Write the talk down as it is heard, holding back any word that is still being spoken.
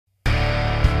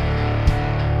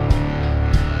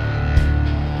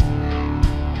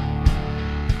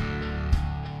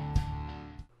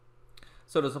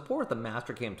So to support the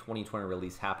Mastercam 2020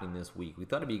 release happening this week, we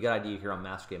thought it'd be a good idea here on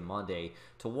Mastercam Monday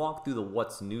to walk through the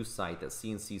What's New site that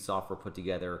CNC Software put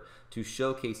together to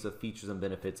showcase the features and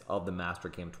benefits of the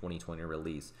Mastercam 2020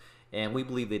 release. And we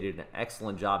believe they did an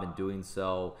excellent job in doing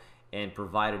so and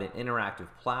provided an interactive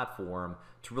platform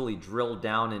to really drill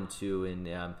down into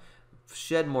and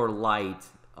shed more light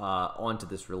onto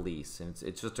this release. And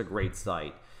it's just a great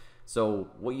site. So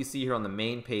what you see here on the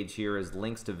main page here is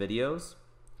links to videos,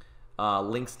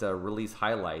 links to release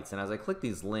highlights, and as I click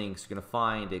these links, you're going to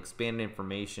find expanded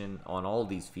information on all of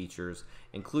these features,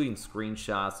 including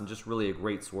screenshots and just really a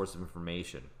great source of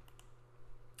information.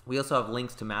 We also have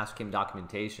links to Mastercam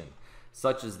documentation,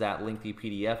 such as that lengthy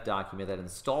PDF document that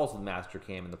installs the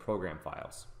Mastercam in the program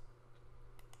files.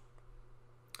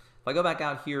 If I go back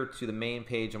out here to the main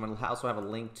page, I'm going to also have a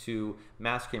link to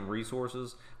Mastercam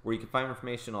resources where you can find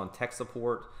information on tech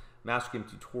support, Mastercam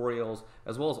tutorials,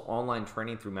 as well as online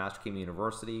training through Mastercam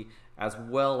University, as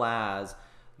well as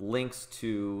links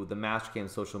to the Mastercam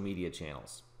social media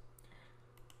channels.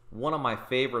 One of my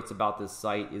favorites about this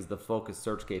site is the focus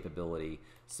search capability.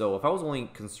 So if I was only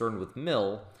concerned with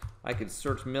mill, I could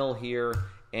search mill here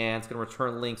and it's going to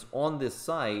return links on this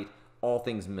site, all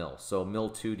things mill. So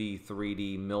mill 2D,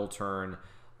 3D, mill turn,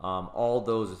 all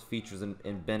those features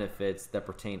and benefits that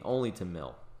pertain only to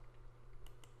mill.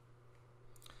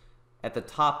 At the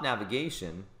top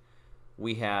navigation,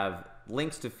 we have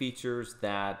links to features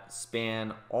that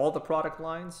span all the product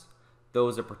lines,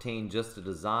 those that pertain just to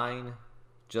design,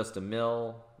 just a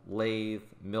mill, lathe,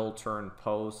 mill turn,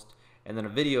 post, and then a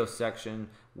video section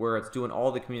where it's doing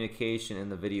all the communication in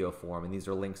the video form, and these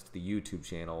are links to the YouTube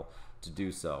channel to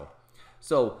do so.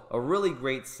 So a really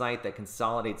great site that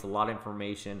consolidates a lot of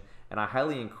information, and I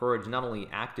highly encourage not only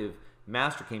active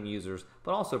Mastercam users,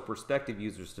 but also prospective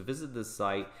users to visit this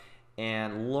site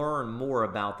and learn more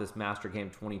about this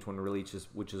Mastercam 2020 release,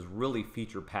 which is really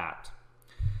feature-packed.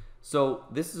 So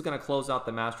this is going to close out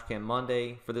the Mastercam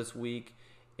Monday for this week,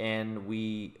 and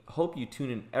we hope you tune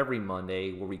in every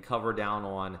Monday where we cover down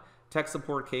on tech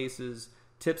support cases,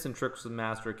 tips and tricks with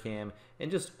Mastercam, and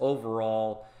just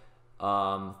overall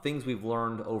things we've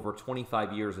learned over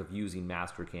 25 years of using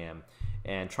Mastercam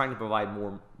and trying to provide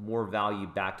more value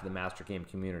back to the Mastercam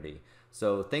community.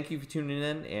 So thank you for tuning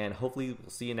in, and hopefully we'll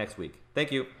see you next week.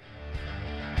 Thank you.